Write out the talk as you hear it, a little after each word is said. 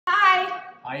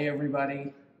Hi,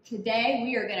 everybody. Today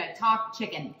we are going to talk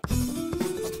chicken.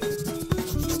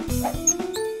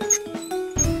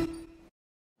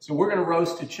 So we're going to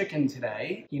roast a chicken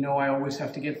today. You know I always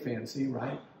have to get fancy,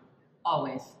 right?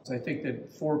 Always. So I think that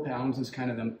 4 pounds is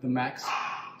kind of the max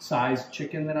size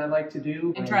chicken that I like to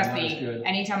do. And trust me,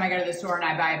 anytime I go to the store and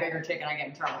I buy a bigger chicken, I get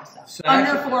in trouble with stuff. So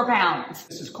Under 4 pounds.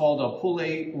 This is called a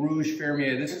poulet rouge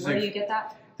fermier. Where do you get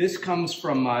that? This comes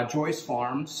from Joyce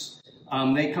Farms.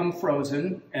 They come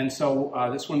frozen, and so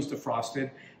this one's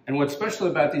defrosted. And what's special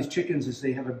about these chickens is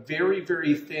they have a very,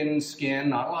 very thin skin,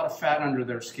 not a lot of fat under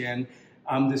their skin.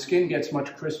 The skin gets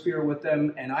much crispier with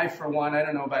them, and I, for one, I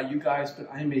don't know about you guys,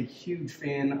 but I'm a huge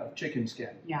fan of chicken skin.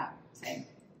 Yeah, same.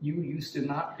 You used to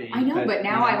not be. I know, but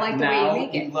now I like the way you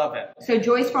make it. You love it. So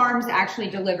Joyce Farms actually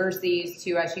delivers these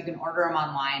to us. You can order them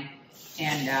online,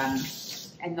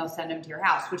 and they'll send them to your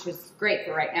house, which is great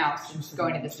for right now, since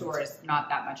going to the store is not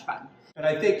that much fun. But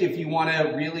I think if you want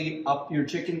to really up your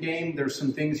chicken game, there's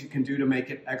some things you can do to make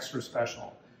it extra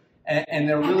special. And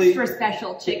they're really extra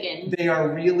special chicken. They are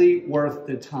really worth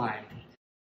the time.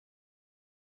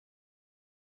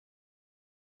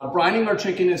 Brining our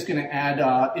chicken is going to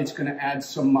add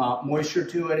some moisture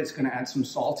to it. It's going to add some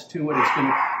salt to it. It's going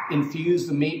to infuse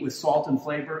the meat with salt and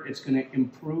flavor. It's going to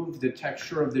improve the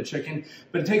texture of the chicken,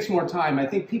 but it takes more time. I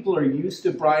think people are used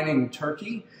to brining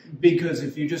turkey because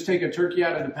if you just take a turkey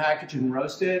out of the package and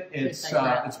roast it, it's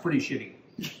pretty shitty.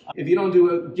 If you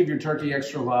don't give your turkey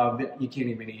extra love, you can't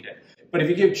even eat it. But if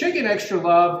you give chicken extra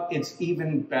love, it's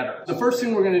even better. The first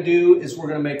thing we're going to do is we're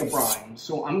going to make a brine.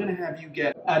 So I'm going to have you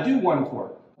do 1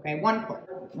 quart. Okay, 1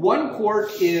 quart. 1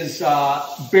 quart is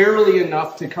barely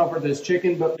enough to cover this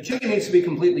chicken, but the chicken needs to be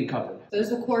completely covered. So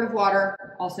this is a quart of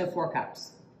water, also 4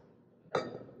 cups.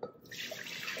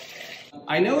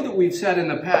 I know that we've said in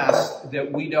the past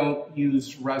that we don't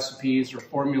use recipes or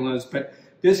formulas, but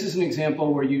this is an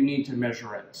example where you need to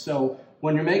measure it. So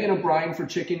when you're making a brine for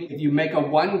chicken, if you make a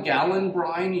 1 gallon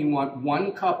brine, you want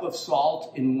 1 cup of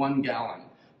salt in 1 gallon.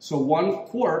 So 1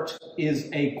 quart is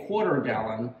a 1/4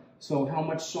 gallon. So how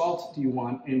much salt do you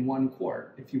want in 1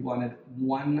 quart? If you wanted a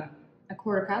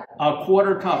 1/4 cup? A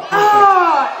 1/4 cup. Perfect.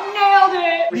 Oh, nailed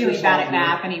it! Really bad at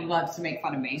math, and he loves to make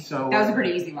fun of me. So that was a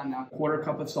pretty easy one, though. 1/4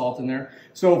 cup of salt in there.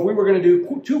 So if we were going to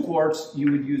do 2 quarts,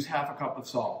 you would use ½ a cup of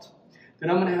salt. Then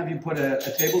I'm going to have you put a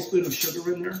tablespoon of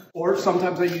sugar in there. Or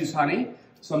sometimes I use honey.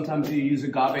 Sometimes you use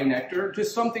agave nectar.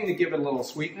 Just something to give it a little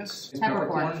sweetness.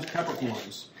 Peppercorns.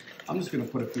 Peppercorns. I'm just going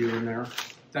to put a few in there.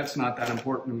 That's not that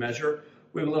important to measure.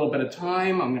 We have a little bit of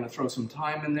thyme. I'm going to throw some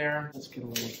thyme in there. Let's get a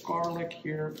little garlic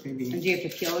here. Maybe. And do you have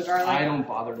to peel the garlic? I don't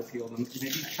bother to peel them.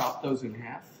 Maybe chop those in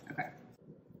half. Okay.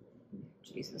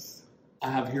 Jesus. I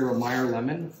have here a Meyer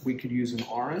lemon. We could use an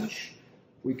orange.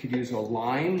 We could use a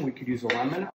lime. We could use a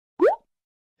lemon.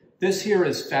 This here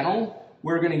is fennel.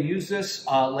 We're going to use this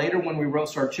later when we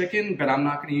roast our chicken, but I'm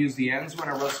not going to use the ends when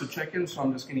I roast the chicken, so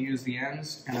I'm just going to use the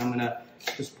ends, and I'm going to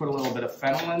just put a little bit of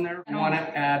fennel in there. I want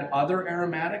to add other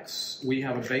aromatics. We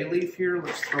have a bay leaf here.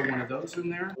 Let's throw one of those in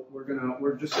there.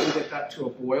 We're just going to get that to a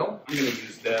boil. I'm going to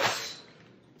use this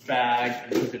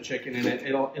bag and put the chicken in it.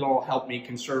 It'll help me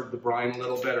conserve the brine a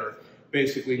little bit, or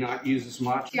basically not use as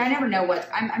much. See, I never know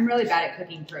I'm really bad at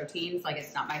cooking proteins. Like,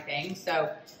 it's not my thing,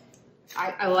 so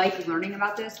I like learning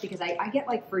about this because I get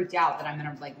like freaked out that I'm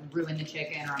gonna like ruin the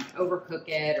chicken or I'm overcook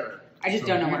it, or I just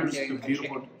don't know what I'm doing. The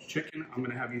beautiful chicken. I'm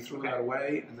gonna have you throw that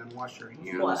away and then wash your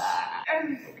hands.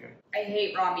 Okay. I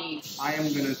hate raw meat. I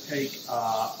am gonna take.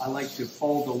 I like to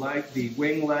fold the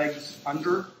wing legs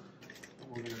under.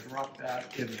 We're gonna drop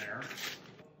that in there.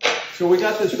 So we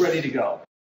got this ready to go.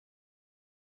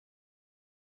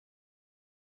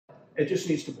 It just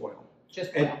needs to boil.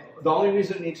 Just boil. The only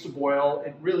reason it needs to boil,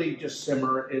 it really just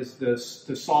simmer, is the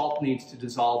salt needs to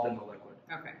dissolve in the liquid.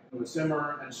 Okay. We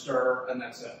simmer and stir, and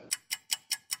that's it.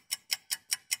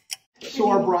 So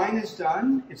our brine is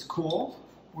done. It's cool.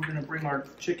 We're going to bring our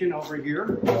chicken over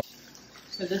here.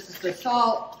 So this is the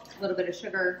salt, a little bit of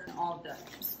sugar, and all of the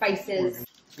spices.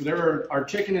 Our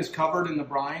chicken is covered in the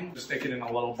brine. Stick it in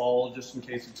a little bowl just in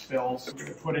case it spills. We're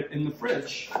going to put it in the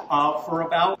fridge for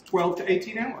about 12 to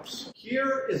 18 hours.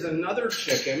 Here is another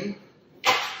chicken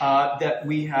that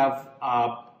we have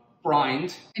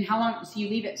brined. And how long? So you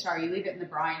leave it in the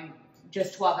brine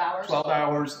just 12 hours? 12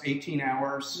 hours, 18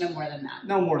 hours. No more than that?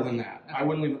 No more than that. Okay. I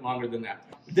wouldn't leave it longer than that.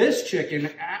 This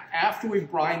chicken, after we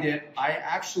brined it, I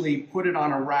actually put it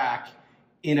on a rack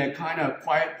in a kind of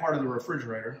quiet part of the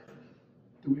refrigerator.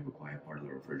 Do we have a quiet part of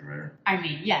the refrigerator? I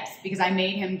mean, yes, because I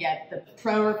made him get the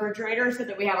pro refrigerator so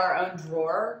that we have our own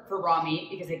drawer for raw meat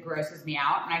because it grosses me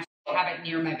out, and I have it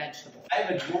near my vegetables. I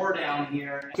have a drawer down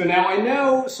here. So now I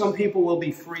know some people will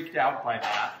be freaked out by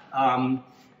that.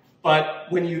 But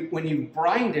when you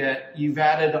brined it, you've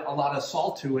added a lot of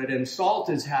salt to it, and salt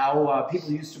is how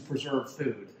people used to preserve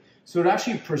food. So it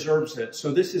actually preserves it.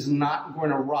 So this is not going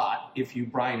to rot if you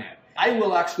brine it. I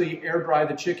will actually air dry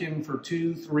the chicken for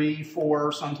 2, 3,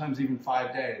 4, sometimes even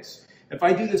 5 days. If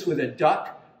I do this with a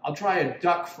duck, I'll try a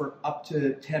duck for up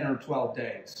to 10 or 12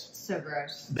 days. So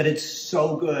gross. But it's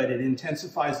so good. It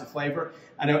intensifies the flavor.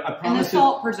 And I promise and the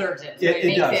salt preserves it, so it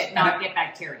makes does. it not get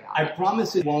bacteria on I it.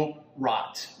 promise it won't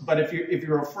rot. But if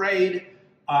you're afraid,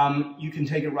 you can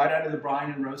take it right out of the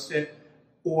brine and roast it.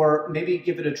 Or maybe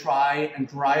give it a try and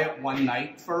dry it one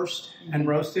night first and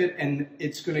roast it, and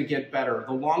it's going to get better.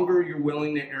 The longer you're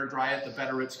willing to air dry it, the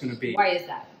better it's going to be. Why is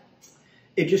that?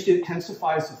 It just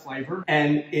intensifies the flavor,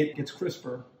 and it gets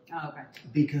crisper. Oh, okay.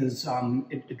 Because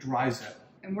it dries it.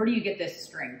 And where do you get this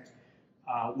string?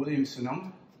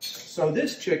 Williams-Sonoma. So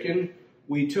this chicken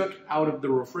we took out of the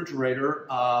refrigerator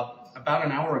about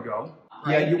an hour ago.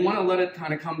 Right. Yeah, you want to let it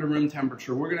kind of come to room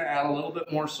temperature. We're going to add a little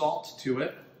bit more salt to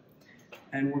it.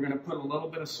 And we're going to put a little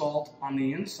bit of salt on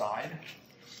the inside.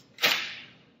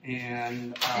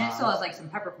 And it still has like some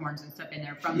peppercorns and stuff in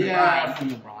there from the brine. Yeah, from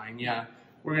the brine, yeah.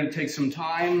 We're going to take some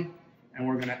thyme, and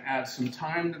we're going to add some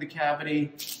thyme to the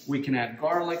cavity. We can add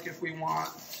garlic if we want.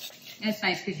 And it's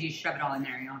nice because you shove it all in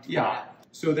there. You don't have to Yeah.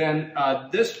 So then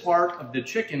this part of the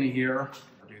chicken here,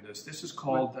 do this. This is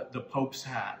called the Pope's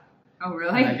hat. Oh,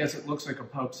 really? And I guess it looks like a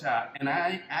Pope's hat. And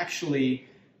I actually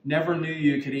never knew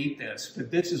you could eat this, but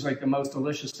this is like the most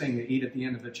delicious thing to eat at the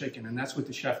end of the chicken, and that's what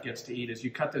the chef gets to eat, is you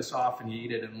cut this off and you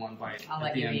eat it in one bite. I'll at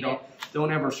let the you end. eat it.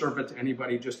 Don't ever serve it to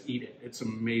anybody, just eat it. It's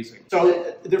amazing.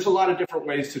 So there's a lot of different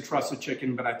ways to truss a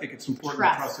chicken, but I think it's important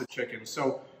to truss a chicken.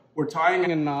 So we're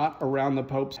tying a knot around the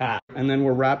Pope's hat, and then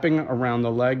we're wrapping around the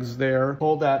legs there.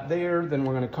 Hold that there, then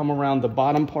we're gonna come around the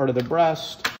bottom part of the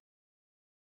breast.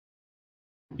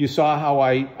 You saw how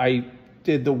I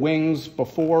did the wings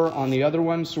before on the other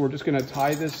one, so we're just gonna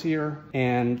tie this here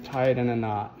and tie it in a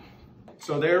knot.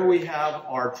 So there we have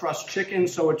our trussed chicken,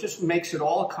 so it just makes it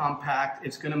all compact.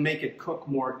 It's gonna make it cook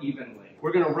more evenly.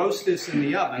 We're gonna roast this in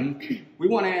the oven. We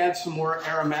wanna add some more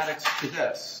aromatics to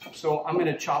this. So I'm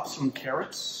gonna chop some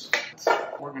carrots.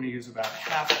 We're gonna use about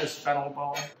half this fennel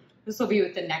ball. This will be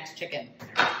with the next chicken.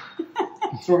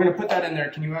 So we're gonna put that in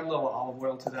there. Can you add a little olive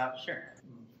oil to that? Sure.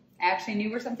 I actually knew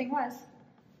where something was.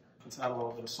 Let's add a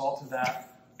little bit of salt to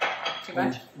that. Too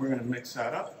much? We're gonna mix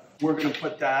that up. We're gonna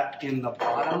put that in the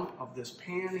bottom of this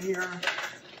pan here.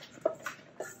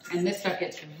 And this stuff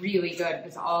gets really good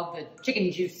because all the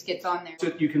chicken juice gets on there.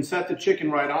 So you can set the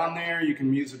chicken right on there. You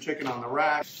can use the chicken on the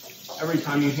rack. Every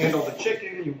time you handle the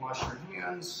chicken, you wash your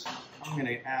hands. I'm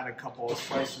gonna add a couple of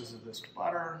slices of this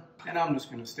butter, and I'm just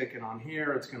gonna stick it on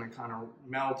here. It's gonna kind of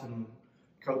melt and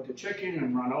coat the chicken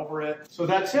and run over it. So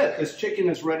that's it. This chicken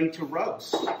is ready to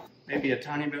roast. Maybe a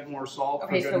tiny bit more salt.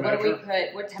 Okay, for so good what do we measure.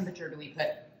 put? What temperature do we put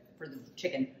for the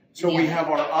chicken? So we have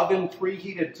our oven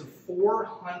preheated to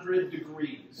 400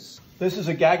 degrees. This is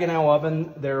a Gaggenau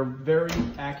oven. They're very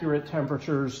accurate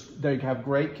temperatures. They have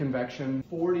great convection.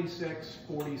 46,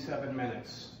 47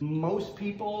 minutes. Most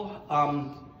people,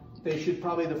 they should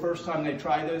probably, the first time they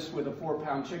try this with a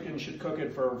 4-pound chicken, should cook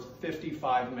it for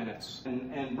 55 minutes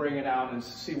and bring it out and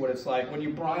see what it's like. When you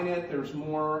brine it, there's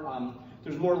more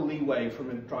leeway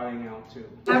from it drying out too.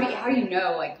 How do you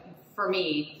know, like, for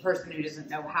me, a person who doesn't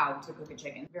know how to cook a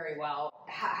chicken very well,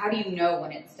 how do you know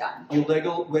when it's done? You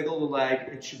wiggle the leg,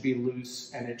 it should be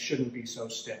loose, and it shouldn't be so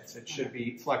stiff. It should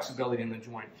be flexibility in the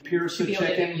joint. Pierce the be able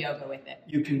to chicken. do yoga with it.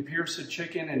 You can pierce the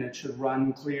chicken and it should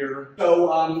run clear. So,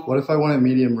 What if I want it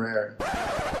medium rare?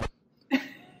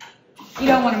 You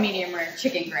don't want a medium rare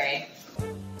chicken grade.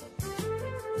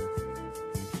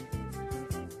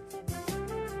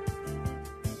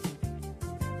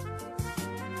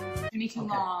 It's gonna be too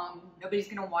long. Nobody's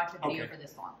gonna watch a video for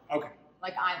this long. Okay.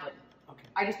 Like I wouldn't. Okay.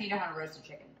 I just need to know how to roast a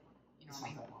chicken. You know what I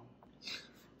mean?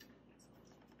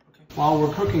 While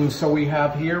we're cooking, so we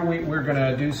have here, we're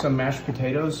gonna do some mashed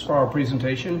potatoes for our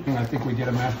presentation. I think we did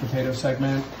a mashed potato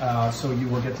segment, so you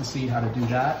will get to see how to do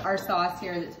that. Our sauce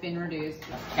here that's been reduced.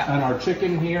 And our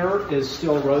chicken here is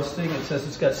still roasting. It says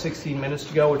it's got 16 minutes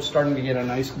to go. It's starting to get a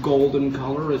nice golden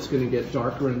color. It's gonna get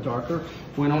darker and darker.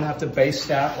 We don't have to baste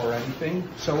that or anything,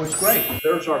 so it's great.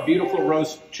 There's our beautiful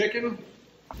roast chicken.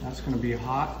 That's going to be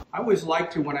hot. I always like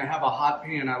to, when I have a hot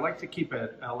pan, I like to keep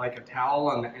like a towel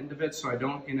on the end of it so I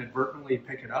don't inadvertently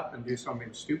pick it up and do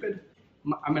something stupid.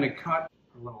 I'm going to cut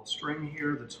a little string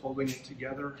here that's holding it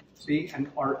together. See,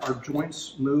 and our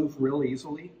joints move real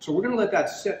easily. So we're going to let that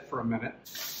sit for a minute.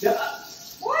 Yeah.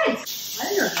 What? Why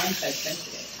are your hands so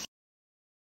sensitive?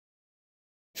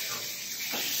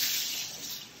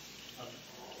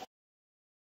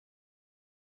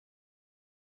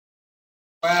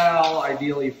 well,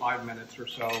 ideally 5 minutes or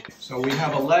so. So we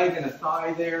have a leg and a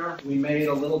thigh there. We made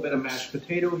a little bit of mashed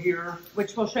potato here.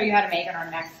 Which we'll show you how to make in our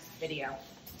next video.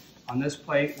 On this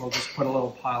plate, we'll just put a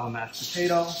little pile of mashed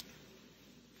potato.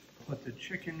 Put the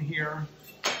chicken here.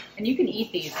 And you can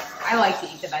eat these. I like to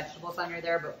eat the vegetables under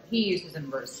there, but he uses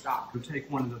them for his stock. We'll take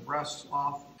one of the breasts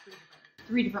off.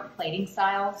 3 different plating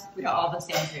styles with all the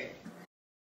same food.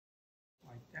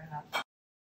 Like that.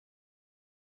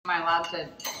 Am I allowed to,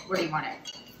 where do you want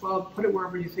it? Well, put it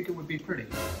wherever you think it would be pretty.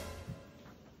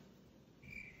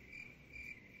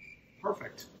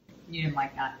 Perfect. You didn't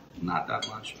like that. Not that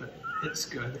much, but it's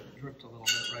good. It dripped a little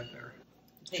bit right there.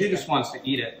 She just wants to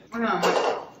eat it.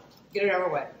 Get it over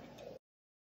with.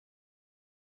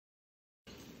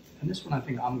 And this one, I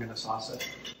think I'm gonna sauce it.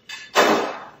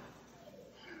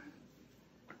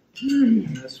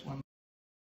 And this one.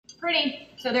 Pretty.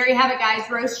 So there you have it, guys.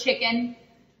 Roast chicken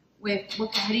with,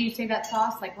 how do you say that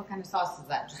sauce? Like, what kind of sauce is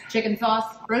that? Just chicken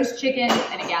sauce? Roast chicken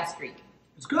and a gastrique.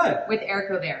 It's good. With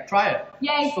haricots there. Try it.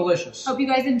 Yay. It's delicious. Hope you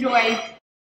guys enjoy.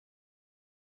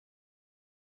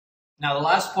 Now the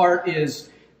last part is,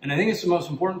 and I think it's the most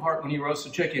important part when you roast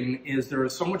a chicken, is there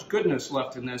is so much goodness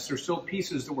left in this. There's still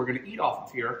pieces that we're gonna eat off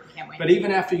of here. Can't wait. But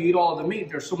even after you eat all of the meat,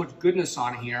 there's so much goodness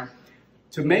on here.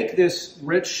 To make this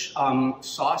rich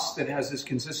sauce that has this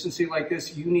consistency like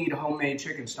this, you need homemade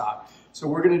chicken stock. So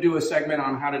we're gonna do a segment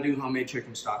on how to do homemade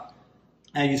chicken stock.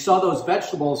 Now you saw those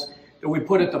vegetables that we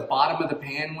put at the bottom of the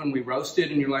pan when we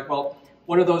roasted, and you're like, well,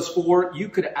 what are those for? You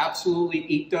could absolutely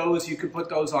eat those. You could put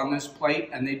those on this plate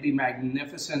and they'd be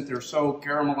magnificent. They're so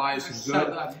caramelized and good. So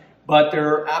good. But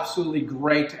they're absolutely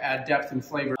great to add depth and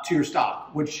flavor to your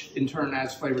stock, which in turn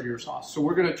adds flavor to your sauce. So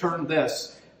we're gonna turn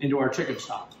this into our chicken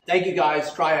stock. Thank you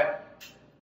guys, try it.